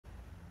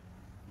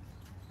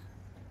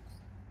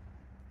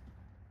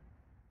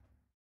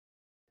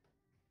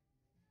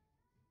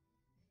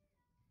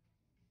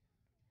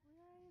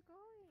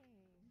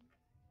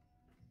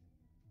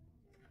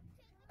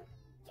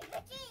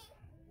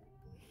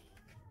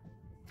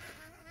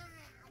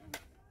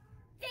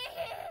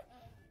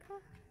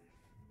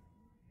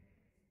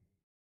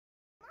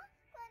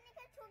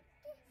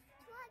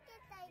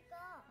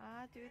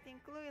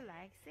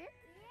likes it?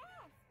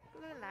 Yes.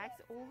 Chloe likes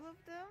all of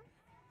them?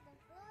 The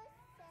first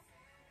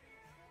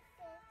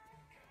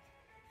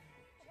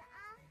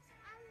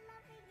I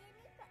love the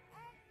unicorn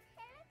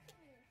and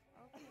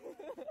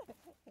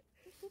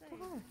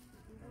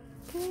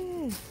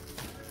Okay.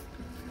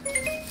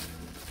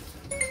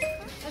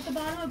 At the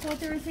bottom of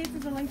both your receipts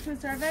is a link to a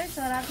survey,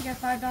 so I'd have to get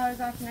 $5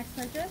 off your next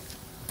purchase.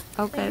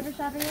 Okay. Thank you for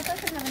shopping with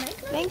us and have a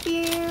nice night. Thank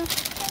you.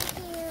 Thank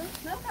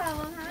you. No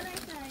problem. Have a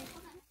nice night.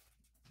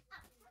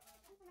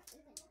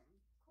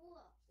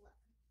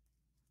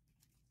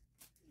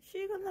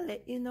 She's gonna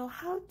let you know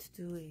how to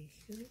do it.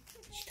 She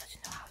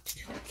doesn't know how to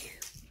do the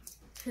cube.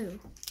 Who?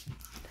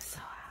 The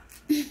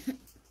Soa.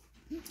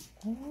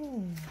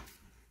 Oh.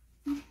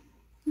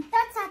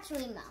 That's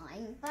actually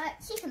mine, but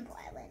she can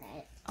boil in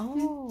it.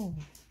 Oh.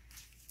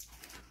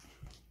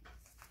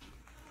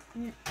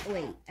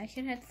 Wait, I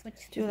should have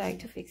switched. Do you like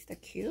to fix the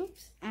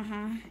cubes?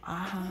 Uh-huh.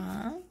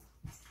 Uh-huh.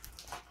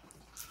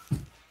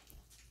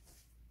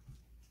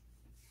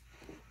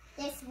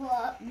 This will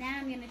Now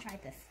I'm gonna try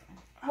this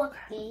one. work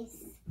this.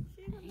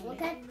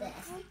 Look at this.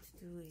 How to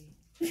do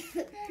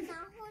it?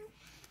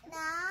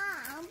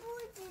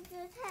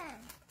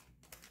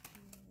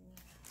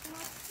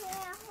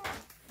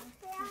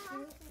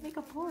 Make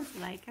a pose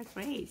like a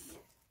Grace.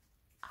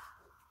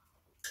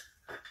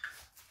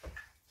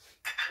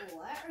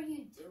 What are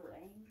you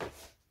doing?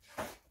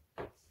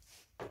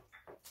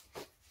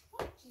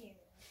 Thank you.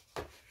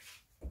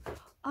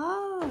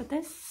 Oh,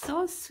 that's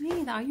so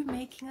sweet. Are you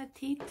making a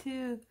tea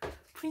to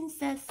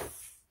Princess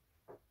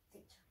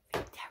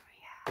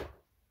Victoria?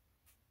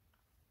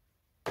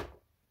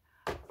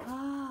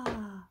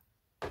 Ah.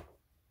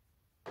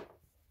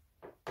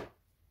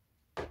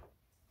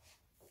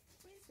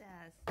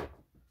 Princess,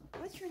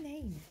 what's your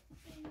name?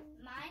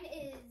 Mine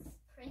is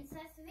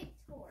Princess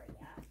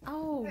Victoria.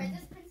 Oh. Or is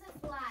this Princess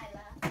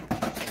Lila?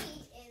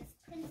 She is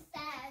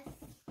Princess.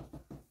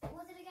 What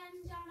was it again,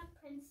 Jonna?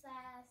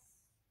 Princess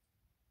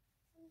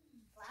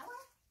Flower?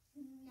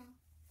 No.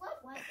 What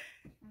was it?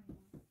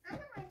 I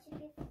don't want to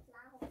give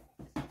flowers.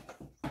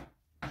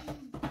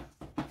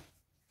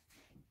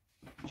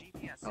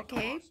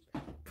 Okay.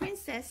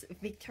 Princess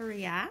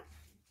Victoria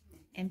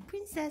and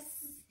Princess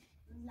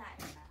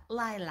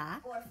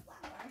Lila. Or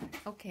Flower.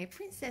 Okay,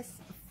 Princess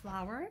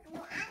Flower. No,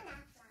 I'm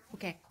not flowers.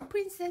 Okay,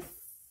 Princess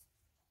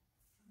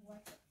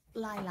What?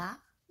 Lila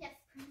Yes,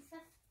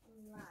 Princess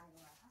Lila.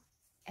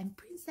 and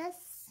Princess.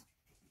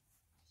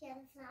 She has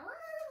a flower.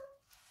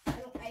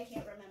 I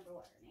can't remember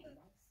what her name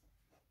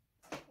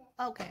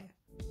was. Okay.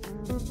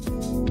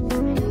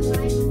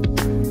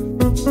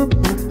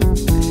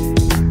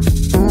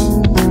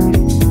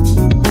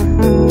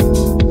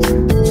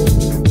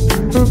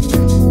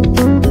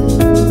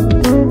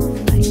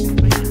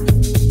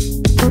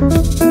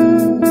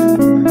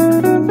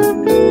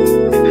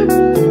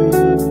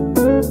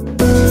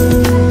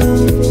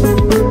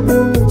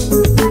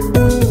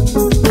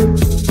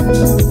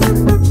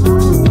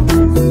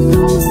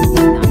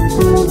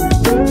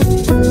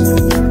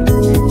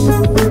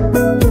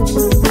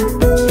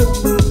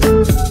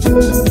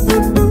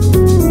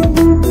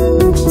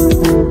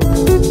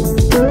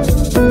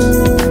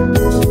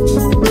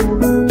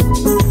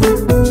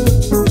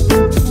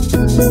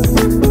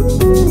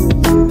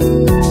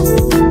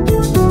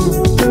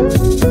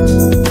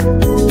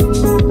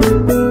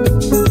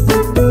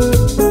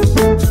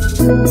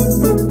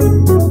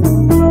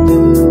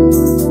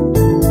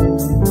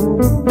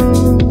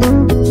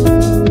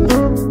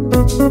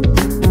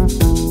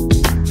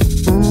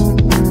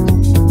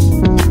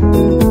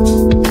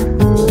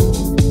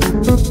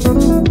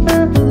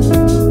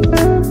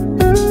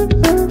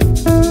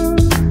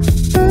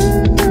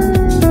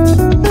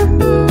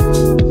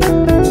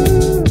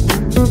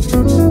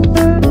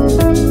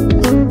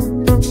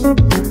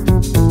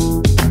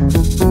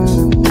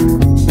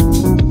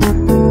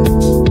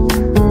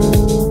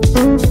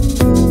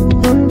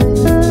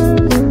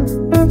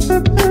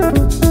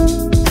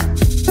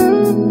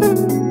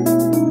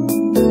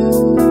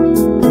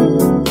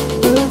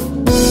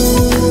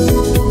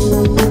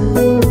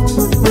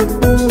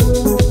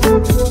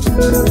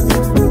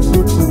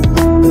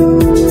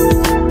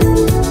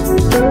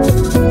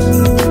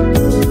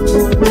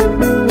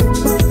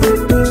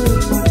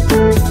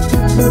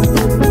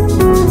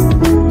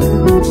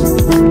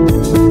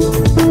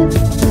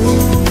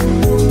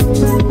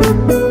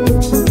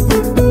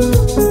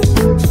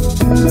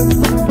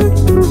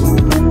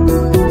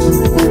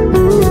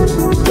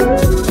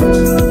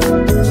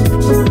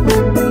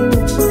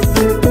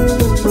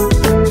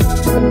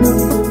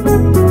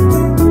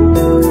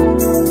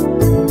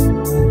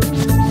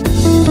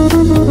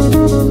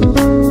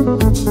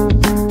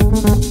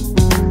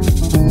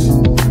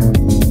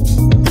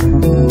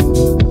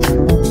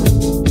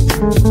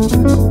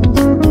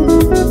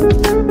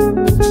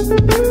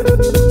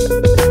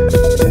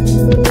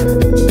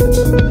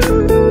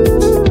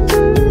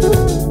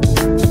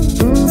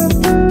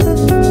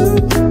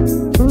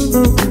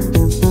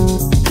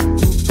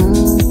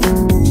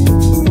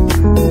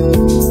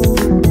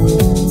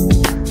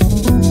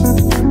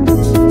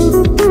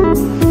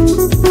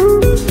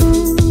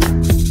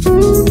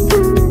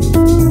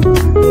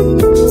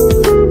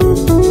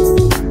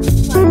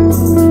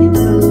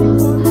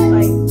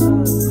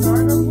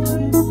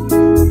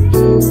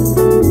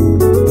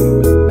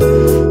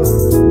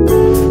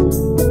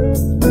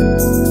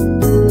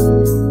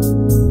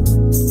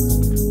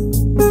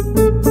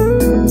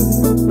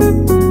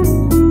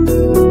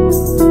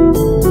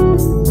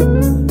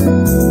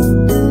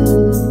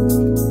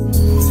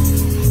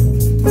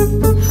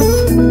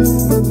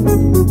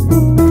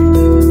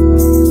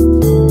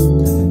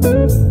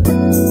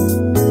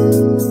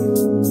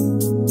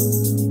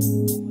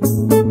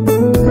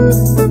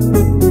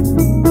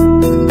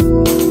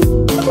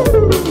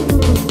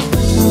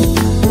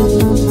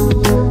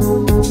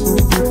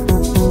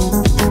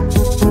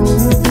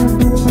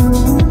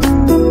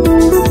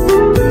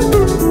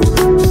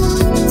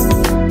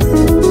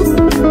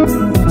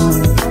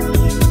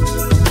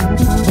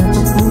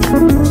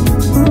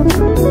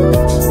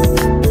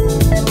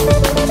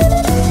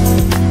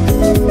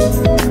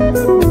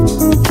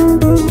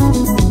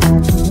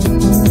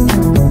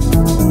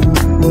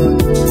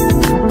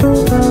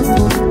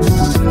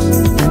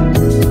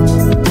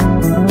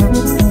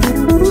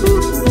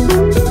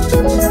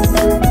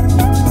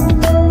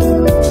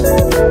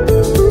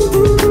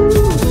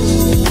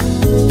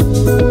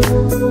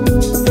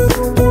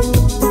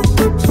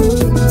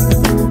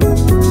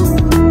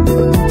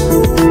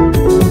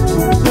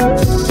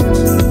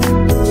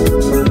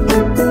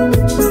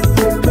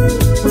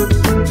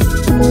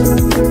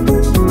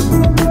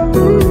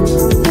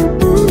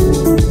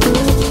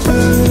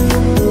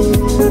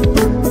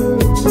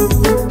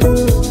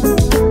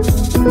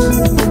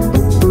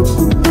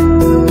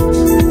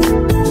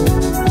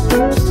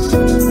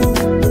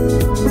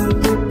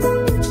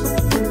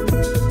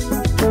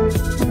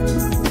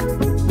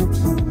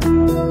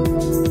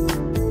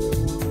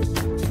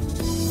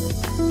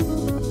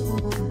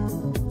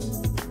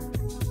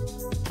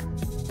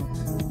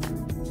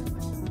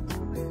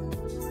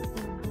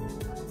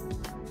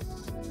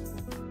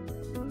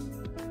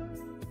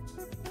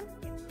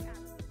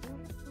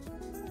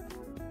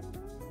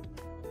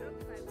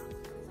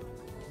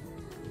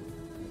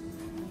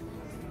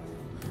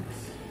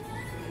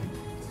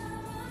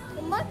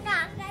 못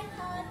가게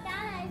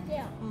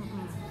따라줘.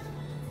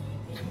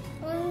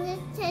 오늘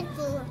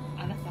채주.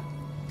 알았어.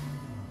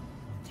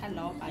 잘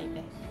넣어봐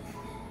입에.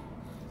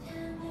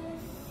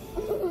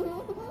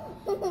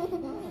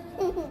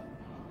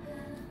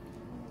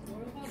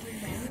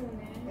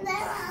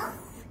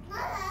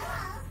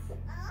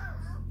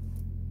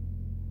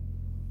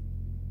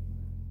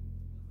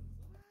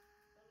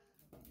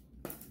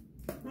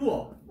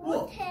 우와,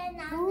 우와.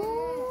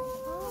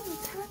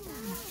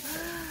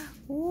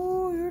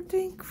 Oh, you're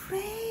doing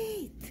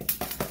great.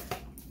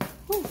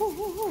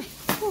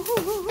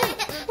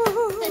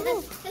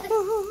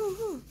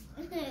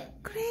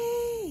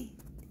 Great.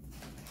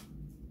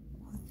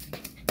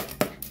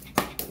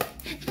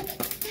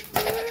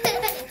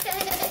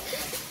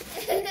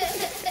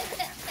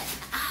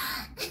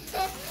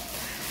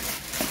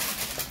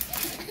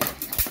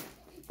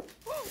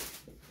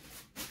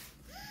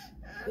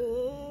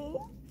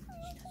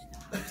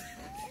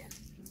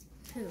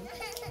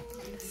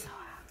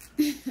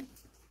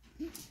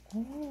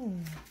 Oh.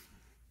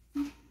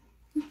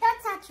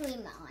 That's actually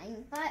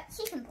mine, but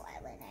she can boil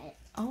in it.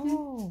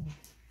 Oh.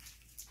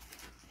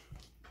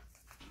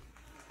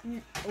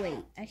 Wait,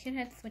 I should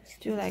have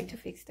switched. Do you like to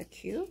fix the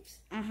cubes?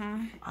 Uh-huh.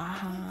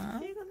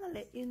 She's gonna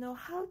let you know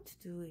how to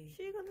do it.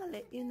 She's gonna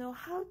let you know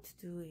how to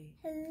do it.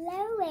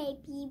 Hello,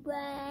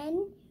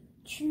 everyone.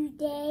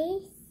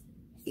 Today's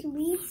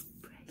sweet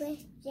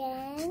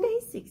expression.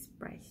 Today's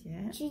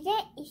expression.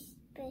 Today's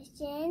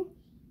expression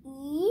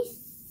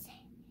is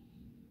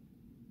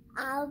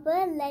I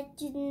will let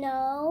you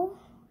know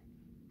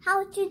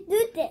how to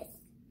do this.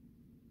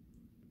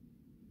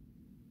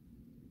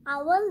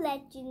 I will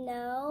let you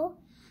know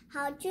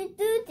how to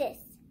do this.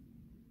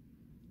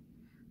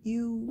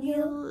 You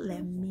will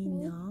let me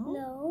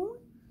know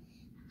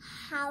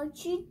how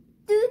to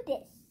do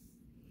this.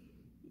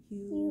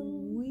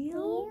 You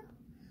will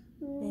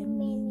let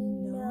me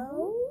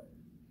know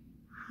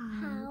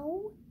how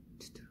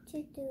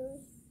to do.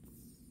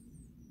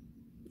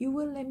 You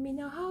will let me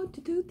know how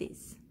to do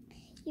this.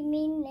 You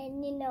mean let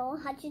me know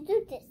how to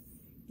do this?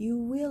 You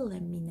will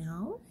let me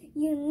know.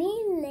 You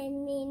mean let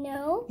me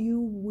know? You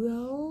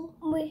will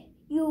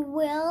You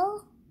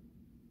will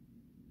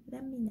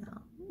let me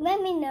know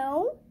let me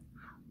know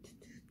how to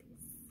do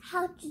this.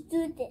 how to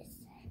do this.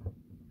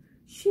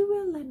 She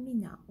will let me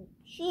know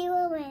She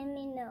will let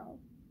me know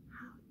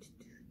how to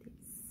do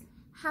this.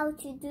 how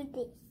to do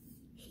this.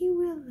 He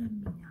will let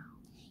me know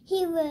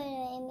He will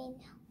let me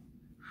know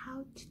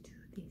how to do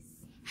this.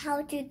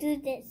 how to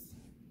do this.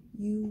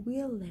 You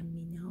will let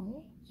me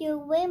know. You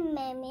will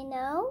let me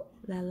know.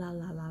 La la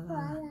la la la.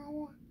 La, la,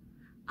 la.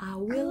 I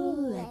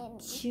will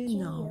let you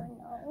know.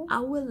 I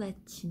will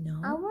let you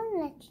know I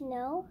will let you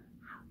know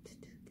how to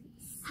do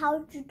this.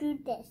 how to do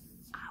this.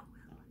 I will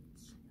let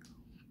you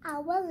know. I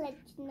will let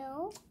you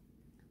know.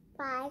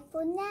 Bye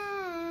for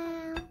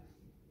now.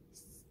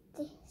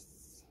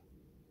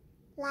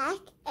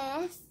 Like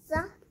and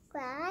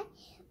subscribe,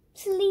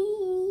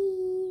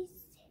 please.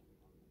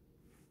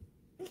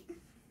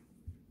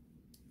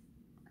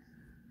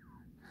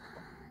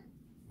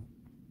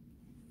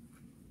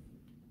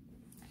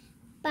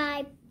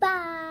 Bye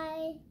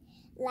bye.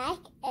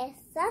 Like and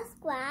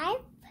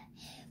subscribe,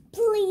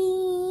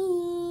 please.